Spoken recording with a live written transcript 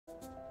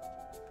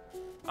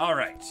All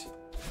right.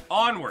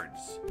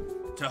 Onwards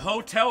to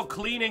hotel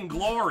cleaning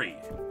glory.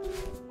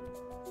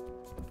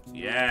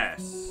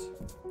 Yes.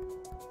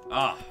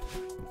 Ah,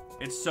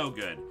 it's so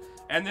good.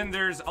 And then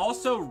there's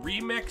also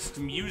remixed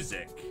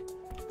music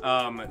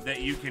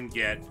that you can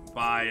get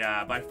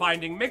by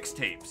finding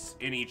mixtapes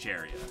in each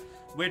area.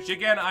 Which,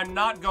 again, I'm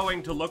not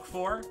going to look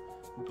for,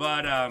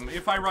 but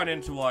if I run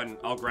into one,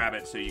 I'll grab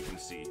it so you can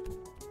see.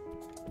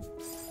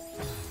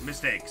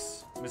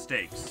 Mistakes.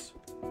 Mistakes.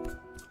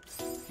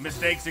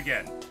 Mistakes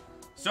again.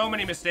 So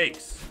many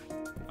mistakes.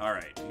 All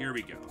right, here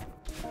we go.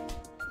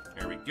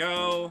 Here we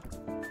go.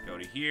 Go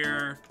to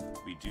here.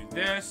 We do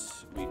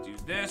this. We do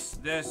this,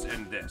 this,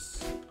 and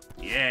this.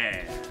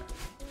 Yeah.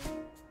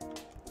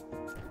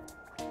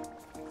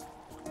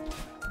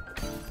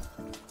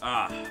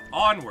 Ah,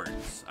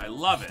 onwards. I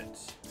love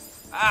it.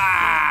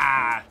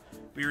 Ah!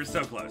 We were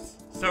so close.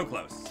 So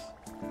close.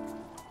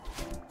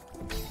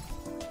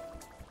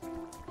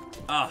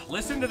 Ah,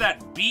 listen to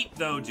that beat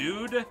though,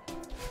 dude.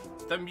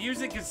 The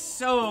music is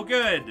so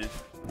good.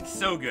 It's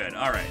so good.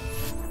 All right.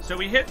 So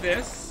we hit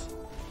this,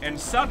 and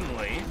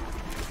suddenly,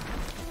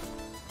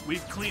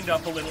 we've cleaned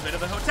up a little bit of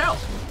the hotel.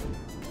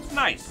 It's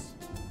nice.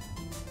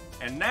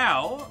 And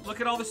now, look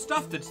at all the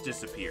stuff that's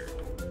disappeared.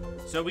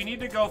 So we need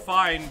to go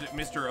find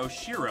Mr.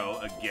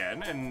 Oshiro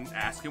again and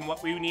ask him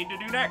what we need to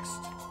do next.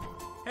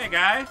 Hey,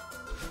 guy.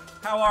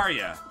 How are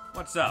ya?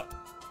 What's up?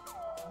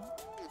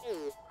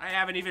 I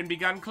haven't even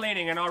begun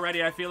cleaning and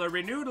already I feel a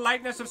renewed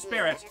lightness of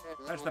spirit.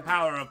 That's the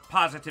power of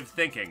positive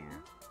thinking.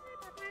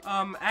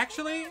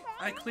 Actually,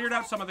 I cleared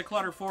out some of the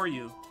clutter for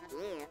you.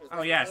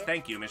 Oh yes,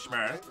 thank you, Miss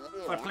Schmer.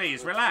 But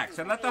please, relax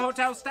and let the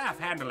hotel staff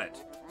handle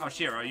it. Oh,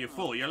 Shiro, you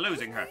fool, you're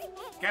losing her.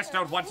 Guests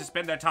don't want to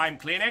spend their time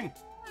cleaning.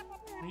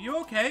 Are you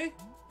okay?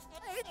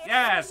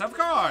 Yes, of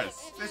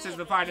course. This is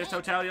the finest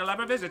hotel you'll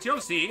ever visit,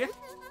 you'll see.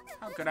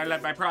 How could I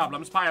let my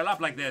problems pile up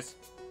like this?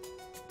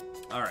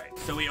 Alright,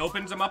 so he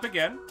opens them up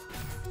again,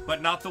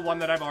 but not the one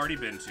that I've already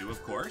been to,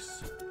 of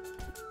course.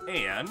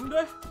 And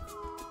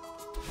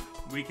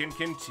we can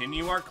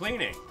continue our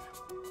cleaning.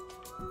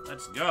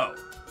 Let's go.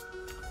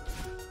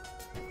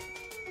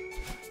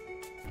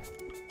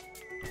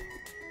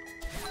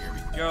 Here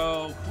we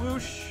go.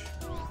 Whoosh.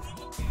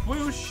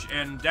 Whoosh,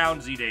 and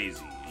downsy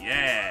daisy.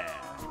 Yeah.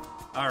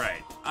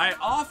 Alright, I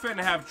often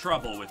have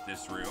trouble with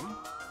this room,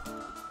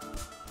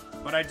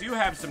 but I do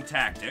have some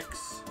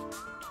tactics.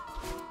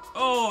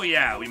 Oh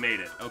yeah, we made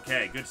it.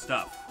 Okay, good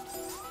stuff.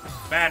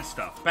 Bad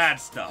stuff, bad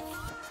stuff.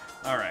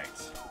 Alright.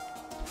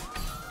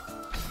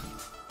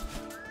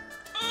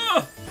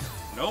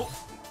 Nope.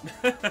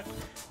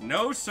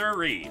 No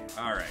siree.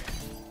 Alright.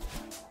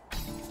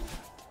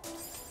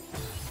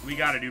 We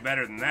gotta do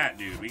better than that,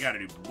 dude. We gotta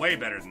do way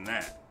better than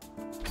that.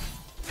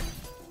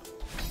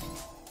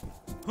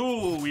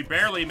 Ooh, we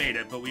barely made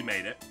it, but we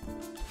made it.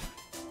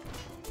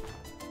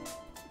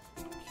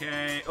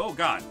 Okay. Oh,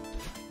 God.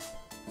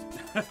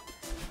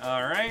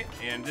 Alright,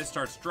 and this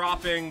starts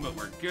dropping, but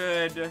we're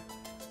good.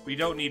 We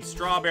don't need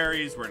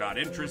strawberries. We're not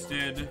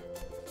interested.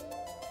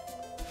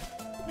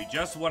 We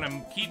just want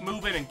to keep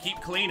moving and keep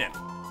cleaning.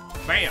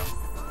 Bam.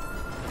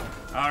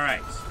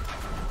 Alright.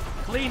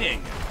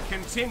 Cleaning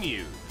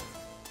continued.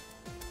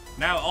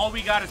 Now, all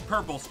we got is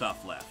purple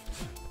stuff left.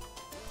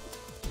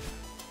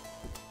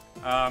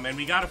 And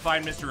we gotta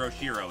find Mr.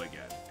 Oshiro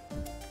again.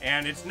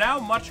 And it's now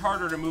much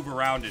harder to move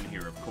around in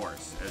here, of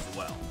course, as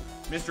well.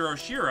 Mr.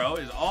 Oshiro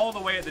is all the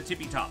way at the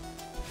tippy top.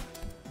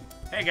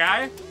 Hey,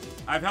 guy.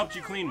 I've helped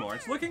you clean more.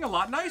 It's looking a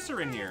lot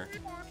nicer in here.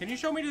 Can you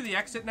show me to the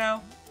exit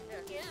now?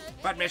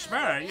 But, Miss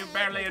Schmer, you've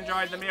barely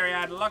enjoyed the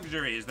myriad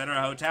luxuries that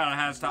our hotel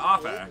has to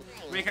offer.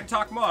 We can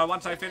talk more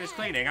once I finish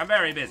cleaning. I'm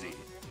very busy.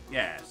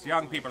 Yes,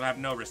 young people have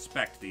no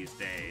respect these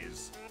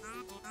days.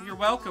 You're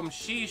welcome,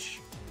 sheesh.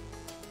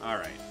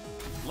 Alright.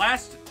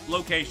 Last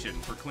location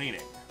for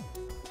cleaning.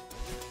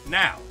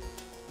 Now,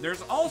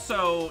 there's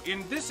also,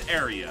 in this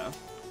area...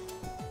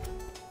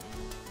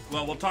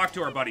 Well, we'll talk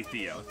to our buddy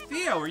Theo.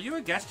 Theo, are you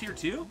a guest here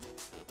too?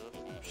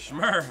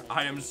 Schmer,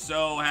 I am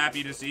so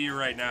happy to see you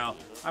right now.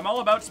 I'm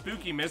all about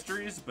spooky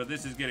mysteries, but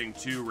this is getting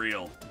too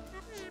real.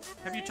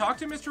 Have you talked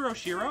to Mr.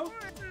 Oshiro?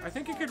 I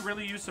think he could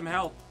really use some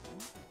help.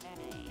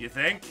 You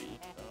think?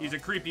 He's a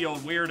creepy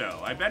old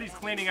weirdo. I bet he's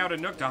cleaning out a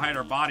nook to hide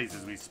our bodies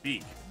as we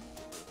speak.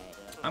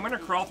 I'm gonna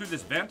crawl through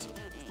this vent.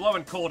 It's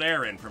blowing cold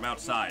air in from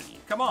outside.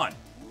 Come on.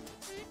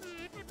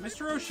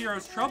 Mr.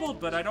 Oshiro's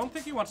troubled, but I don't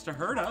think he wants to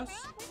hurt us.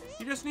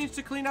 He just needs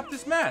to clean up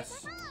this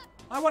mess.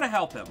 I want to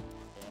help him.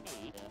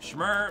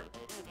 Schmer,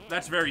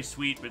 that's very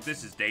sweet, but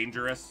this is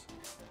dangerous.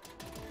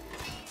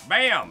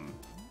 Bam!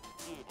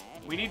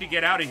 We need to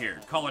get out of here.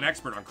 Call an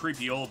expert on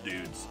creepy old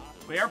dudes.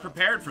 We are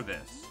prepared for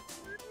this.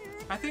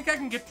 I think I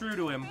can get through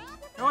to him.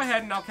 Go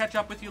ahead and I'll catch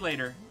up with you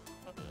later.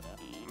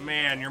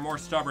 Man, you're more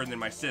stubborn than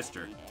my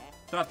sister.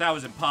 Thought that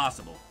was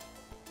impossible.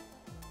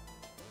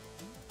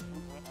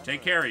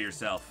 Take care of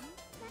yourself.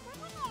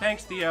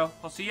 Thanks, Theo.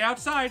 I'll see you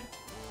outside.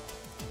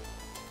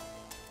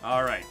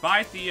 Alright,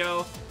 bye,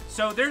 Theo.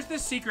 So, there's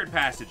this secret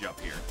passage up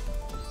here.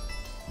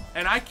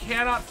 And I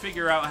cannot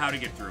figure out how to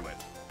get through it.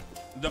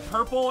 The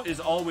purple is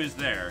always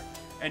there.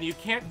 and you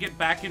can't get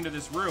back into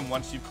this room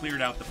once you've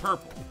cleared out the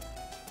purple.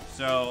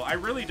 So I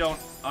really don't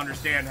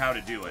understand how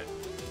to do it.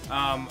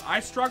 I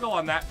struggle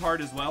on that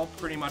part as well,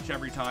 pretty much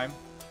every time.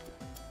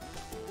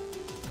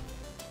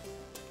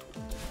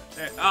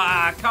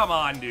 Ah, come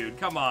on, dude,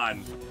 come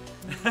on.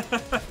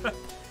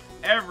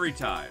 Every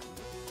time.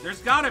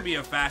 There's gotta be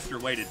a faster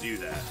way to do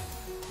that.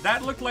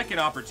 That looked like an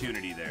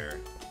opportunity there.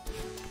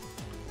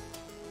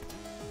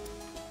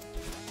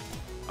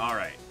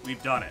 Alright,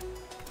 we've done it.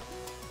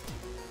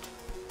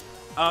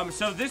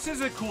 So this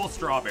is a cool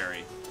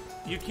strawberry.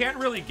 You can't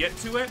really get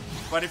to it,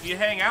 but if you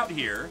hang out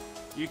here,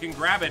 you can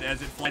grab it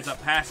as it flies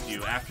up past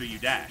you after you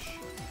dash.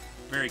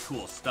 Very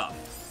cool stuff.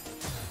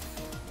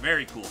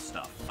 Very cool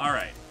stuff.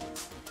 Alright.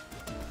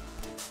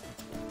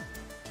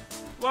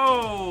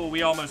 Whoa,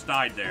 we almost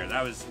died there.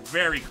 That was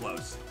very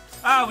close.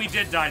 Ah, we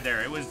did die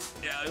there. It was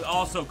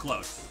also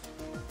close.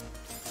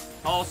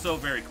 Also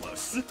very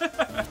close.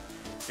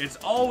 It's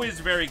always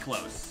very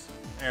close.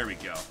 There we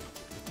go.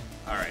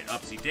 Alright,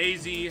 upsy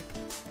daisy.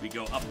 We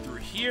go up through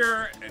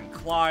here and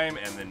climb,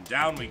 and then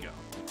down we go.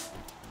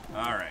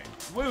 Alright,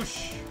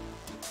 whoosh.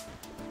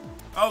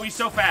 Oh, he's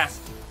so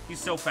fast. He's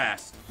so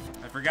fast.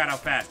 I forgot how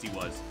fast he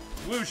was.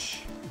 Whoosh.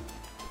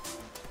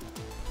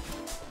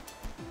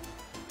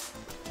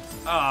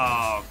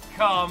 Oh,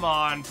 come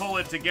on. Pull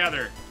it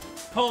together.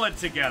 Pull it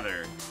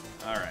together.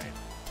 Alright.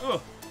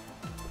 Ooh.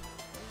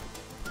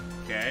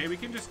 Okay, we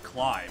can just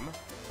climb.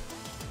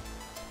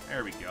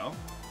 There we go.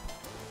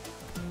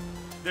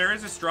 There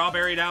is a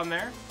strawberry down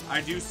there. I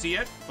do see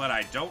it, but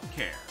I don't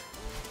care.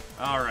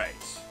 Alright.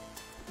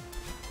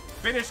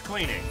 Finish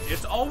cleaning.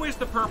 It's always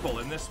the purple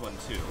in this one,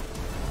 too.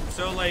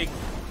 So, like...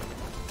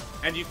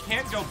 And you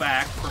can't go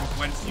back from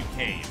whence you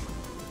came.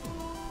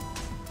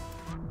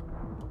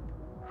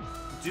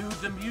 Dude,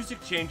 the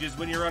music changes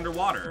when you're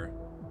underwater.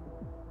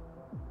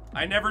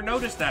 I never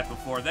noticed that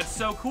before. That's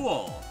so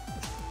cool.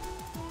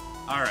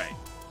 Alright.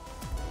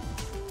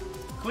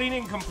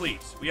 Cleaning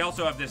complete. We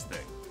also have this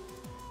thing.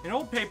 An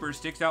old paper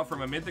sticks out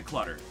from amid the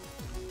clutter.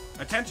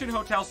 Attention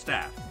hotel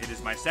staff. It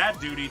is my sad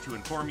duty to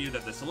inform you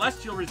that the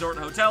Celestial Resort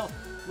Hotel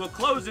will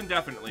close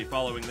indefinitely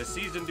following this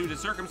season due to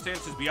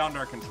circumstances beyond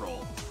our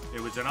control. It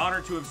was an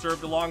honor to have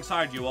served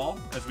alongside you all,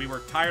 as we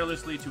worked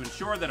tirelessly to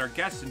ensure that our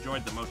guests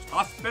enjoyed the most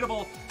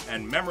hospitable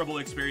and memorable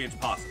experience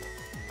possible.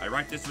 I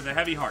write this with a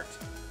heavy heart.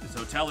 This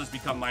hotel has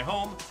become my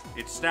home,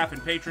 its staff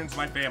and patrons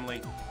my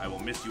family. I will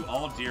miss you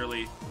all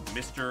dearly,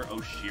 Mr.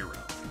 Oshiro.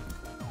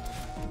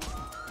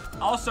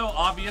 Also,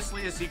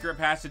 obviously, a secret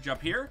passage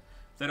up here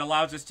that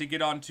allows us to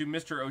get onto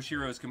Mr.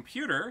 Oshiro's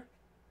computer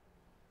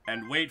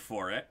and wait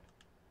for it.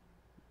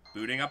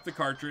 Booting up the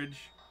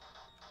cartridge.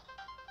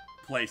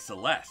 Play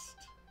Celeste.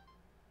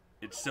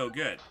 It's so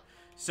good.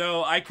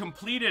 So, I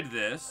completed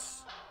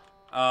this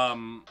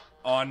on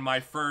my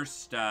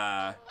first,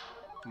 my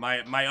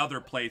other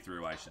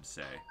playthrough, I should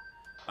say.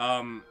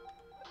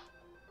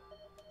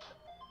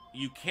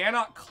 You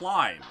cannot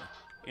climb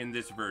in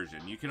this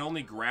version. You can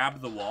only grab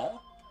the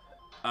wall.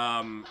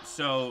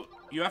 So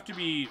you have to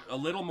be a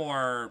little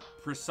more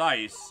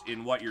precise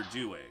in what you're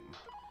doing.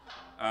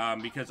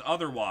 Because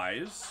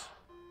otherwise,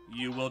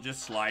 you will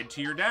just slide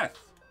to your death.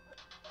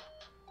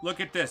 Look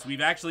at this.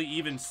 We've actually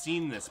even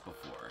seen this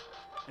before.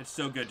 It's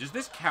so good. Does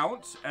this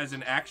count as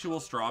an actual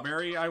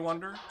strawberry, I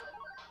wonder?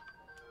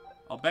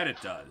 I'll bet it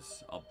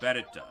does. I'll bet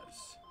it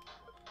does.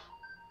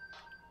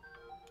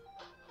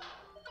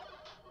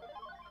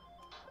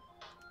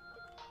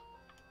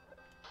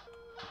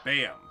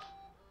 Bam.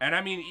 And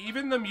I mean,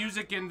 even the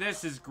music in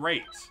this is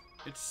great.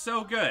 It's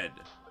so good.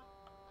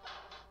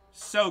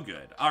 So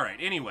good. Alright,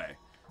 anyway.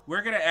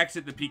 We're going to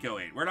exit the Pico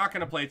 8. We're not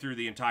going to play through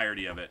the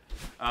entirety of it.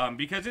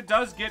 Because it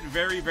does get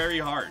very, very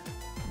hard.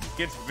 It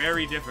gets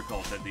very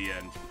difficult at the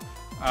end.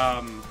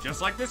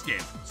 Just like this game.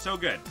 So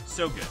good.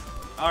 So good.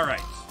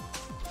 Alright.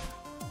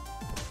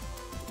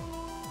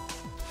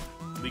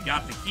 We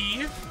got the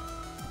key.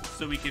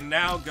 So we can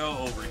now go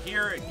over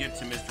here and get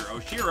to Mr.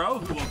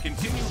 Oshiro, who will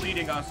continue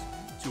leading us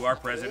to our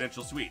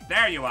presidential suite.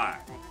 There you are.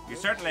 You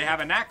certainly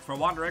have a knack for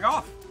wandering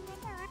off.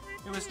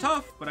 It was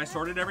tough, but I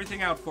sorted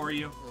everything out for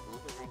you.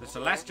 The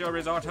Celestial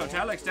Resort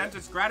Hotel extends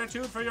its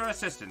gratitude for your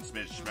assistance,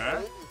 Ms.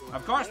 Schmer.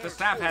 Of course, the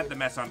staff had the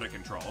mess under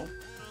control.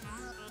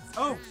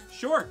 Oh,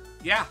 sure.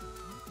 Yeah.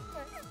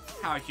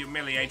 How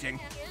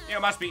humiliating. You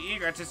must be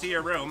eager to see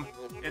your room.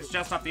 It's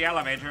just up the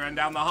elevator and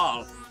down the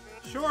hall.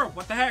 Sure,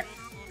 what the heck?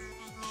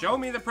 Show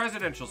me the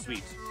presidential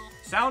suite.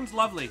 Sounds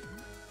lovely.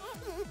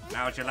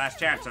 Now it's your last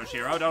chance,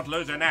 Oshiro. Don't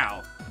lose her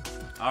now.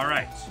 All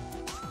right.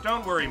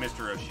 Don't worry,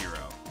 Mr.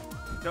 Oshiro.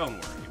 Don't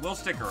worry. We'll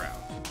stick around.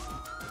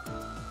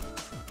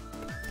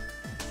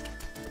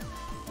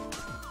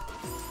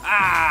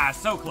 Ah,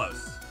 so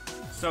close.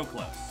 So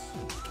close.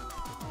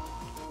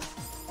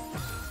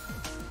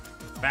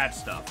 Bad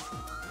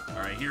stuff.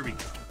 All right, here we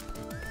go.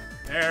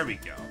 There we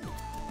go.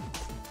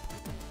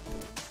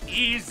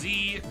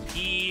 Easy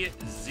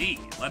peasy.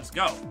 Let's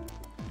go.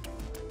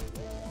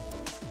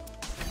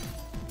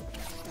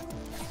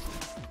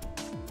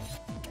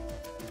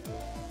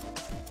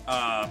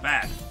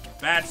 Bad.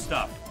 Bad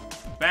stuff.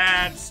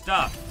 Bad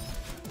stuff.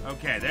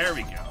 Okay, there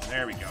we go.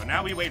 There we go.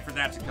 Now we wait for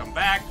that to come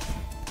back.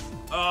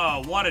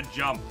 Oh, what a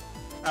jump.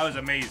 That was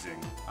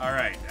amazing. All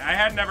right. I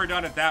had never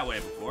done it that way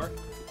before.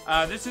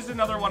 This is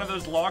another one of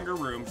those longer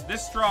rooms.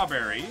 This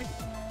strawberry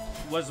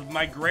was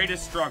my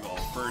greatest struggle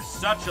for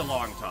such a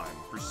long time.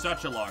 For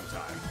such a long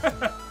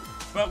time.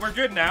 But we're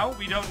good now.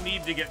 We don't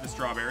need to get the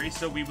strawberry,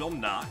 so we will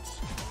not.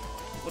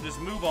 We'll just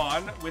move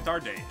on with our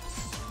days.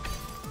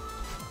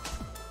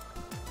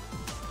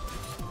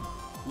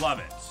 Love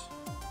it.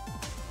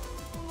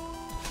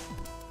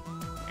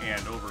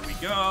 And over we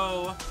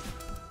go.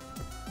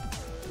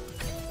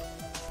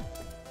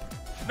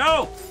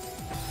 No!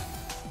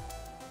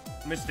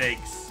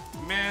 Mistakes.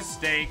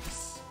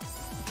 Mistakes.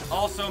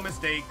 Also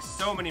mistakes.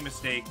 So many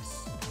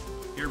mistakes.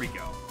 Here we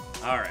go.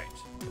 Alright.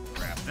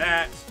 Grab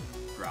that.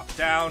 Drop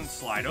down.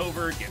 Slide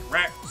over. Get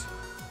wrecked.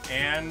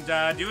 And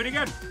do it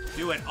again.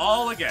 Do it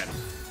all again.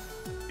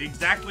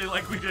 Exactly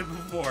like we did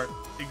before.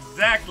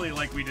 Exactly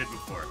like we did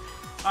before.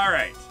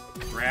 Alright.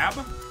 Grab.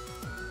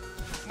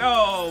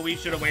 No, we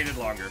should have waited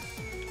longer.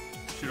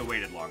 Should have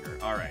waited longer.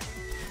 Alright.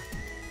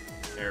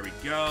 There we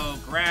go.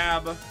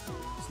 Grab.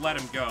 Let's let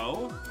him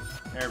go.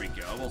 There we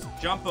go. We'll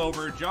jump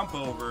over, jump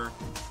over,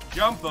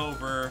 jump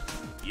over.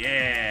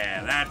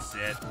 Yeah, that's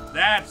it.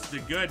 That's the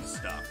good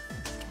stuff.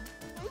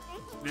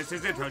 This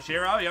is it,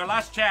 Hoshiro. Your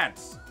last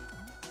chance.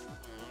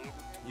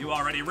 You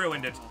already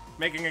ruined it.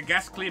 Making a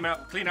guest clean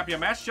up your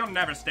mess, she'll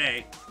never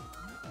stay.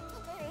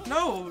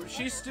 No,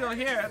 she's still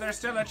here. There's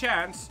still a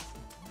chance.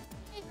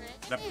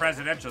 The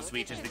presidential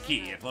suite is the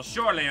key. It will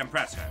surely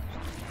impress her.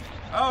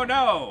 Oh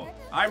no!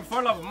 I'm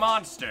full of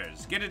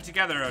monsters. Get it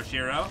together,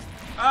 Oshiro.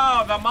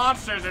 Oh, the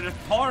monsters are just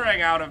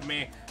pouring out of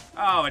me.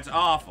 Oh, it's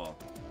awful.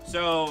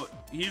 So,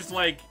 he's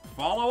like,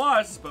 follow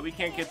us, but we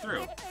can't get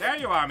through. There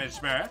you are, Ms.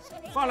 Schmer.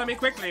 Follow me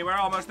quickly, we're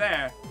almost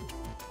there.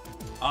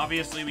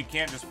 Obviously, we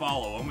can't just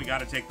follow him. We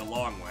gotta take the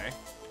long way.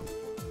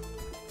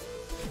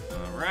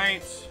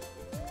 Alright.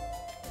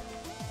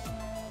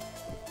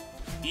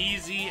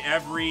 Easy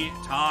every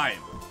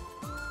time.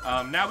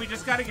 Now we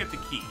just gotta get the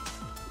key.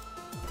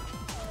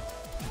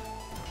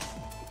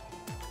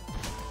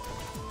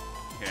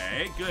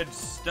 Okay, good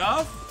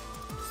stuff.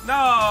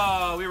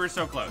 No, we were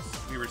so close.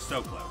 We were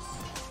so close.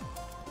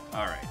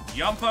 All right,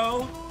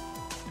 Yumpo.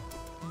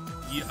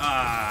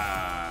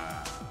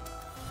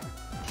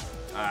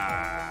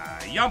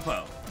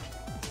 Yumpo.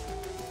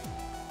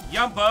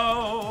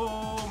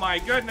 Yumpo. My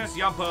goodness,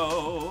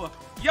 Yumpo.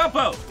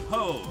 Yumpo.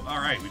 Oh, all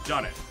right, we've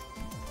done it.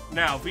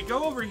 Now, if we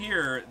go over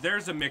here,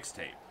 there's a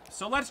mixtape.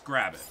 So let's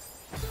grab it.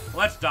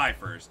 Let's die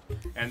first,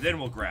 and then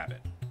we'll grab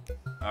it.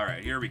 All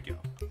right, here we go.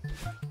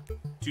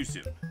 Too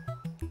soon.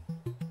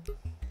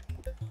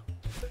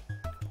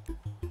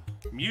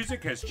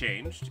 Music has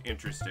changed.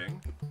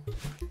 Interesting.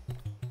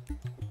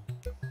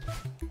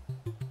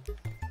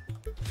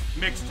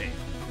 Mixtape.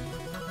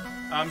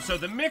 So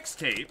the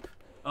mixtape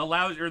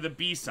allows, or the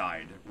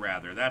B-side,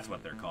 rather, that's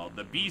what they're called,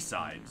 the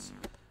B-sides,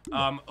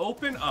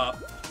 open up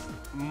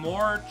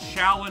more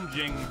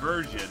challenging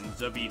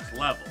versions of each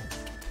level.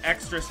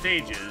 Extra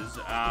stages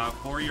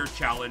for your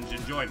challenge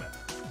enjoyment.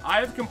 I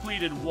have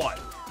completed one.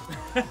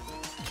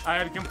 I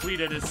have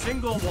completed a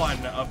single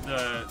one of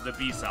the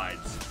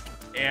B-sides,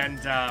 and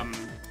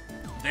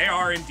they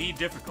are indeed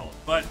difficult,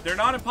 but they're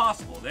not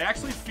impossible. They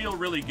actually feel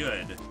really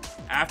good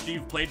after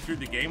you've played through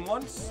the game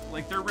once.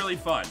 Like, they're really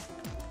fun.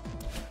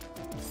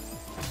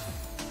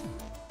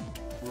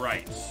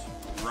 Right,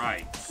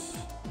 right.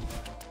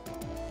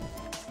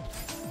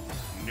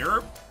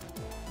 Nerp.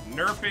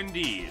 Nerp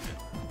indeed.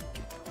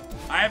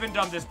 I haven't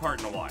done this part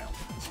in a while.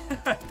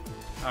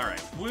 Alright,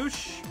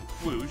 whoosh,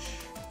 whoosh,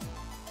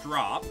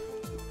 drop,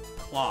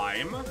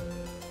 climb,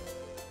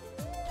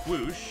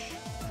 whoosh,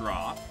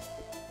 drop.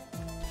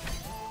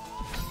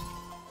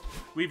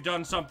 We've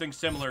done something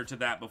similar to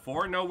that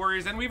before, no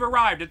worries, and we've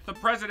arrived at the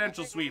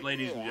presidential suite,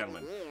 ladies and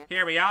gentlemen.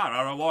 Here we are,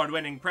 our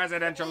award-winning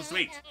presidential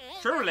suite.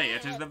 Truly,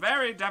 it is the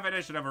very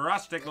definition of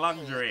rustic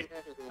luxury.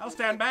 I'll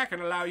stand back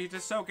and allow you to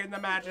soak in the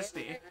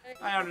majesty.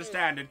 I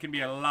understand it can be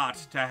a lot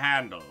to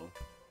handle.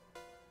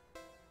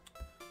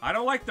 I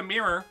don't like the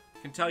mirror,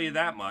 can tell you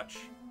that much.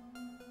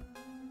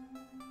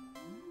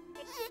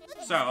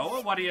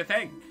 So, what do you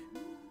think?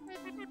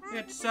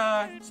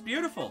 It's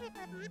beautiful.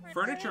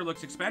 Furniture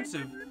looks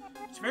expensive.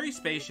 It's very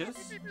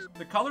spacious.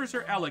 The colors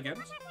are elegant.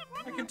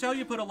 I can tell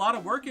you put a lot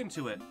of work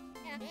into it.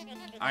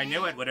 I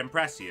knew it would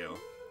impress you.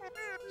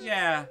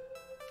 Yeah.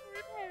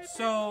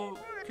 So,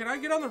 can I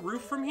get on the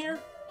roof from here?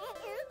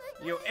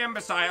 You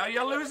imbecile,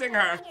 you're losing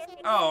her.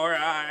 Oh,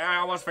 I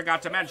almost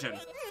forgot to mention.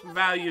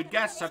 Valued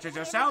guests such as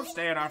yourself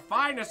stay in our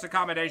finest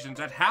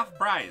accommodations at half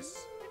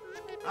price.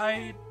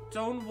 I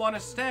don't want to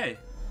stay.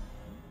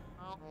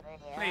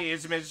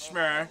 Please, Ms.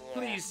 Schmer,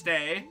 please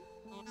stay.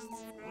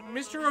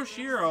 Mr.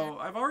 Oshiro,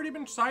 I've already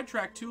been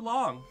sidetracked too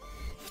long.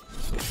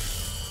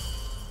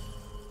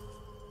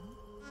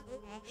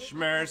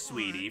 Schmer,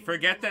 sweetie,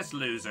 forget this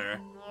loser.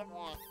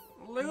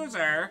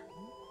 Loser?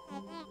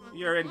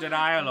 You're in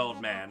denial,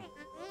 old man.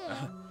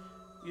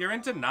 You're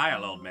in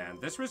denial, old man.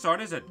 This resort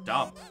is a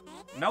dump.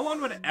 No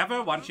one would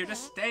ever want you to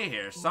stay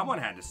here. Someone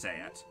had to say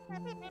it.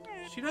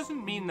 She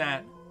doesn't mean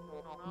that.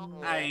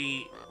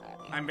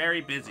 I'm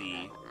very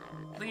busy.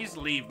 Please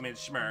leave, Ms.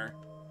 Schmer.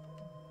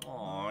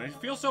 Oh, I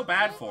feel so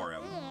bad for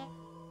him.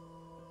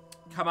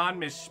 Come on,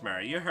 Ms.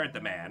 Schmer. You heard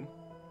the man.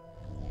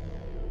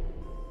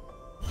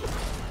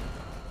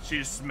 She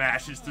just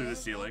smashes through the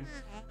ceiling.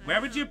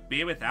 Where would you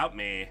be without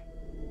me?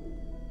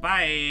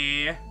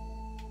 Bye.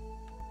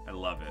 I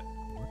love it.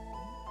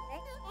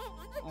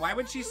 Why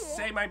would she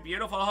say my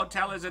beautiful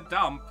hotel is a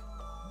dump?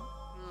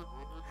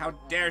 How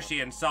dare she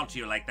insult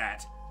you like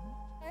that?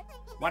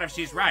 What if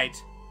she's right?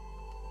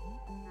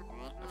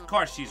 Of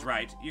course she's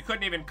right. You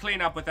couldn't even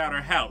clean up without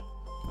her help.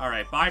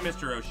 Alright, bye,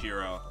 Mr.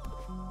 Oshiro.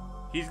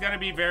 He's gonna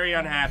be very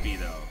unhappy,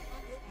 though.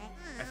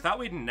 I thought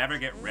we'd never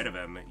get rid of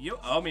him. You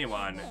owe me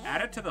one.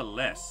 Add it to the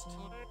list.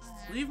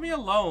 Leave me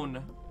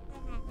alone.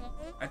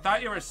 I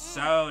thought you were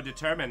so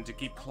determined to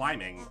keep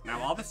climbing.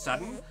 Now all of a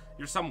sudden,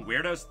 you're some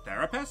weirdo's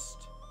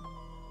therapist?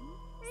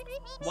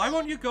 Why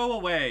won't you go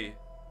away?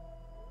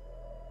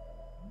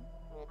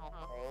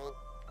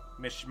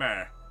 Miss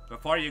Schmer,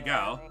 before you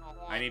go,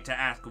 I need to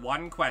ask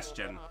one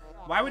question.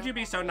 Why would you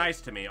be so nice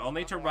to me,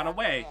 only to run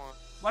away?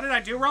 What did I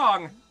do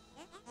wrong?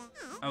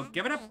 Oh,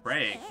 give it a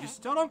break. You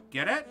still don't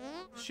get it?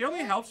 She only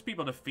helps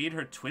people to feed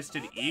her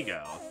twisted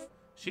ego.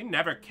 She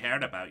never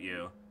cared about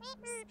you.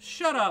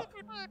 Shut up.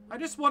 I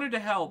just wanted to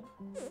help.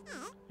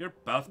 You're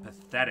both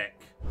pathetic.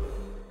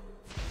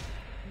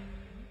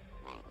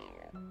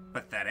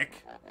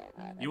 Pathetic?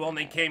 You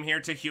only came here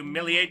to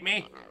humiliate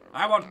me?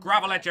 I won't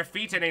grovel at your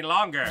feet any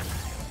longer.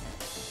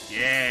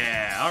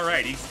 Yeah,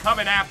 alright, he's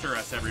coming after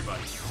us,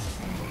 everybody.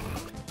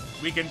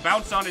 We can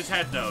bounce on his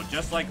head, though,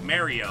 just like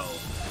Mario.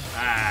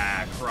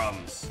 Ah,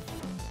 crumbs.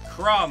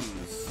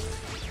 Crumbs.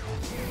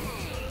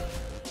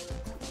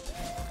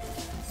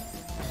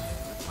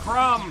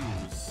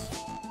 Crumbs.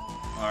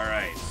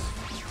 Alright.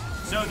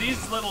 So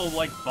these little,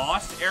 like,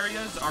 boss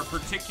areas are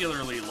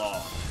particularly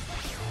long.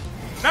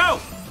 No!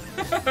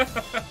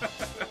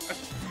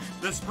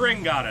 The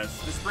spring got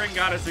us. The spring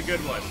got us a good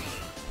one.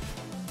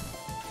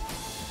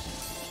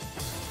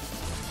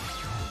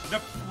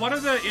 One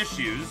of the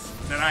issues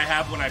that I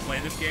have when I play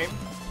this game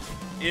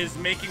is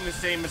making the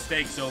same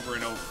mistakes over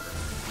and over.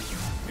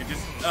 It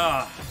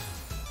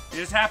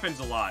just happens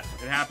a lot.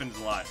 It happens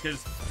a lot.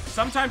 Because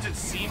sometimes it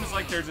seems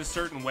like there's a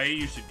certain way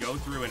you should go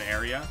through an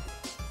area,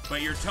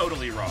 but you're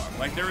totally wrong.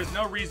 Like, there is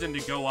no reason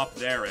to go up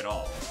there at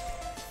all.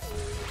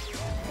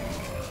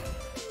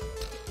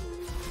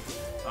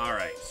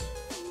 Alright.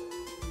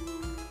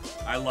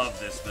 I love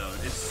this, though.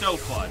 It's so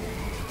fun.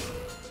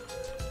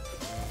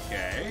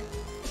 Okay.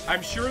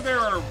 I'm sure there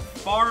are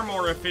far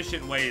more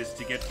efficient ways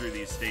to get through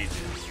these stages.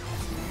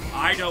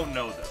 I don't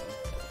know them.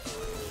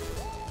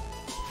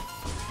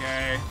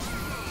 Okay.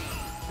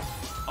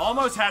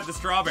 Almost had the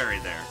strawberry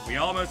there. We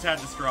almost had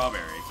the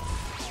strawberry.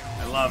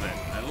 I love it.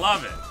 I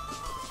love it.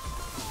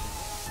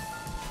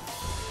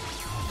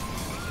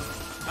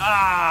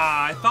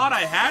 Ah, I thought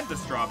I had the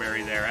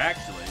strawberry there,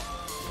 actually.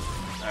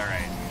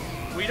 Alright.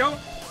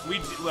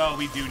 Well,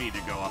 we do need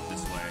to go up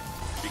this way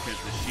because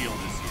the shield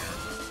is here.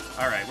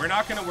 Alright, we're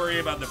not going to worry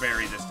about the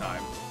berry this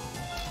time.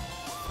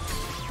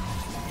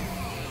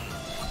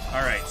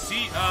 Alright,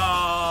 see?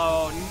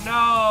 Oh,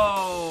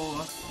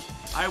 no!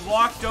 I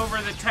walked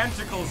over the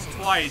tentacles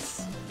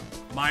twice.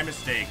 My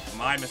mistake.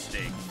 My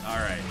mistake.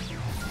 Alright.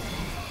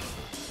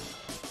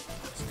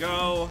 Let's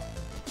go.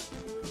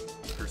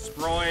 For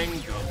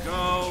Sproing.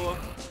 Go.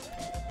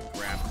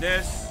 Grab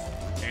this.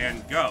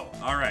 And go.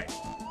 Alright.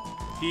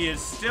 He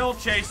is still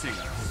chasing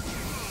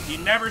us. He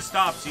never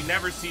stops. He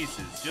never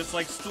ceases. Just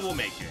like stool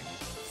making.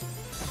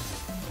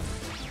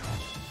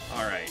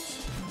 Alright.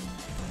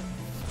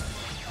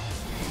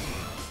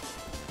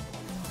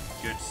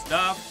 Good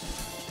stuff.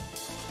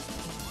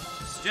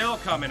 Still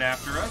coming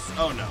after us.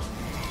 Oh, no.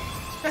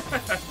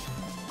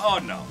 Oh,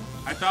 no.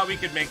 I thought we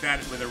could make that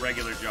with a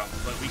regular jump,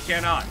 but we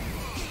cannot.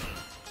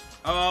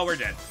 Oh, we're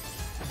dead.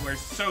 We're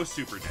so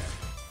super dead.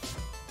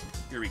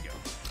 Here we go.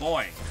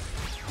 Boing.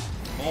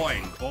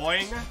 Boing.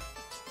 Boing.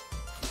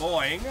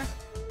 Boing.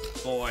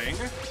 Boing.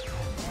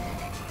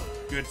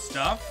 Good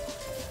stuff.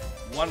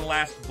 One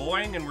last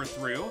boing and we're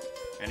through.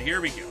 And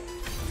here we go.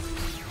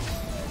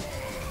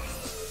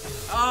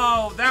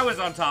 Oh, that was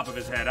on top of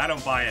his head. I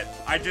don't buy it.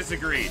 I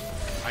disagree.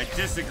 I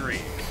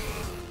disagree.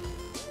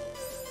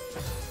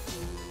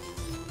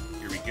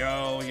 Here we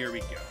go. Here we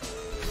go.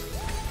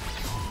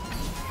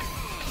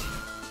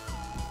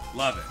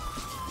 Love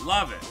it.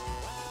 Love it.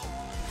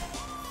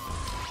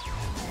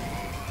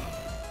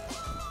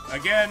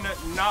 Again,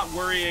 not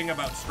worrying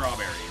about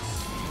strawberries.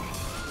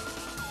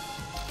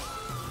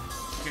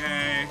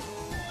 Okay.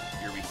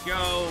 Here we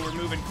go. We're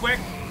moving quick.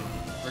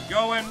 We're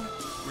going.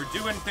 We're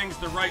doing things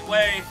the right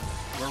way.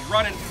 We're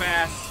running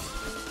fast.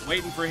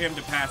 Waiting for him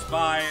to pass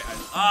by.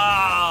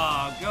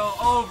 And, go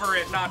over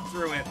it, not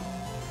through it.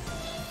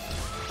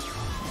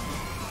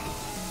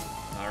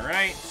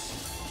 Alright.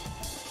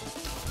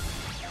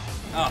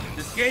 Oh,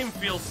 this game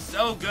feels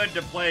so good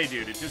to play,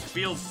 dude. It just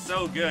feels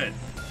so good.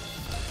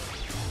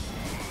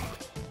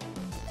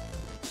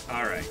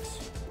 Alright.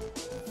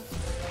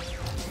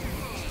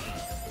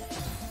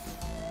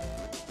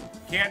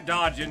 Can't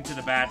dodge into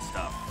the bad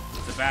stuff.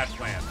 It's a bad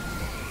plan.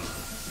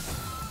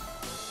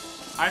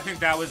 I think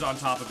that was on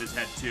top of his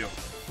head, too.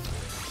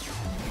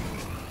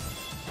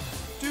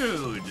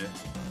 Dude.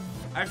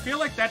 I feel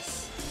like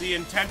that's the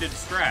intended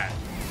strat.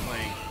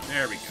 Like,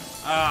 there we go.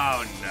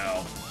 Oh,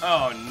 no.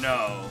 Oh,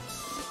 no.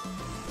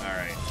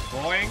 Alright.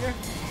 Boing.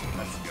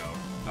 Let's go.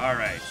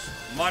 Alright.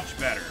 Much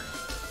better.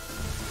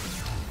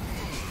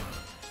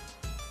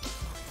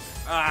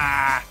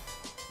 Ah!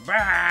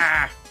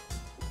 Bah!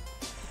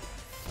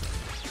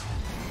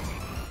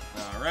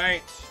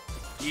 Alright.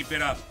 Keep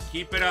it up.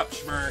 Keep it up,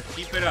 Schmer.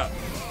 Keep it up.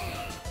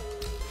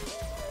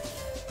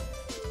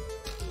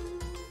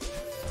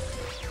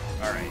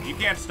 Alright, you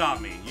can't stop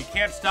me. You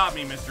can't stop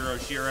me, Mr.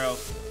 Oshiro.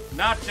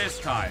 Not this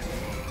time.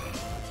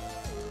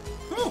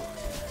 Whew.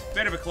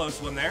 Bit of a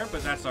close one there,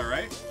 but that's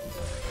alright.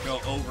 Go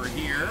over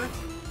here.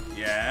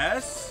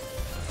 Yes.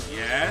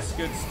 Yes,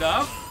 good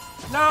stuff.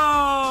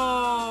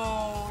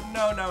 No!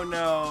 No, no,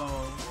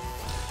 no.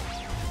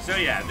 So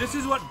yeah, this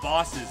is what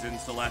bosses in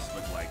Celeste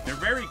look like. They're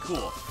very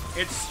cool.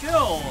 It's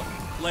still,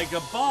 like,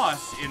 a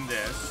boss in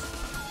this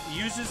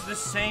uses the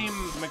same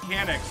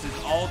mechanics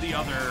as all the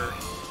other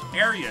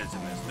areas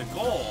in this. The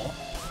goal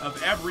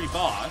of every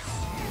boss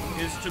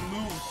is to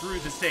move through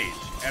the stage,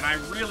 and I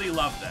really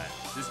love that.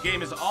 This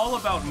game is all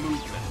about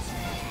movement,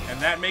 and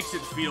that makes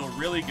it feel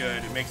really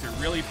good. It makes it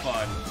really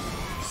fun,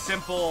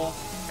 simple,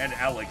 and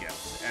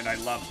elegant, and I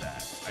love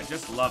that. I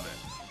just love it.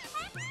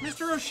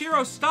 Mr.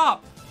 Oshiro,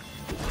 stop!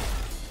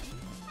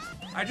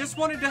 I just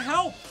wanted to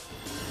help.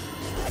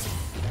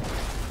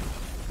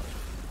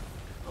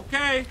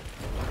 Okay.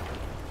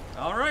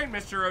 All right,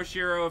 Mr.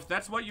 Oshiro, if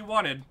that's what you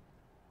wanted.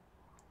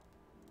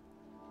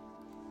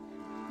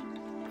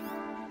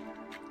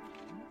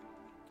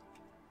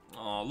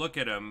 Oh, look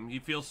at him. He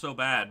feels so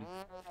bad.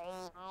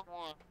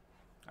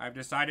 I've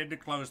decided to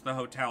close the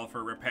hotel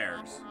for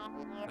repairs.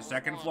 The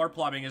second floor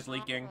plumbing is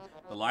leaking.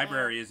 The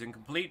library is in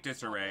complete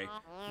disarray.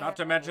 Not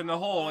to mention the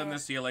hole in the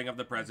ceiling of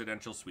the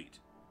presidential suite.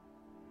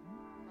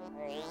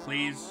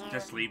 Please,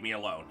 just leave me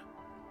alone.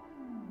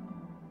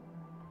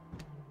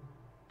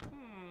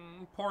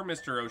 Poor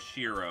Mr.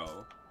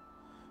 Oshiro.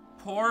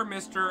 Poor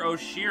Mr.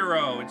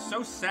 Oshiro. It's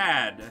so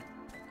sad.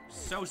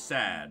 So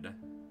sad.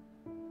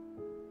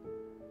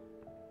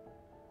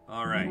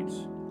 Alright.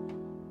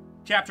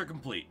 Chapter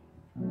complete.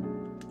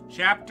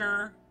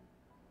 Chapter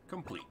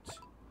complete.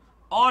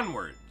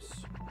 Onwards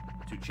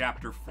to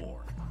Chapter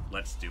 4.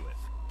 Let's do it.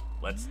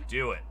 Let's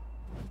do it.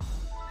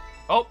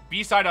 Oh,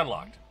 B-side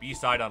unlocked.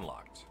 B-side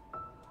unlocked.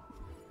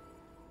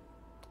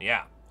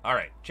 Yeah.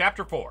 Alright.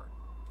 Chapter 4.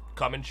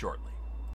 Coming shortly.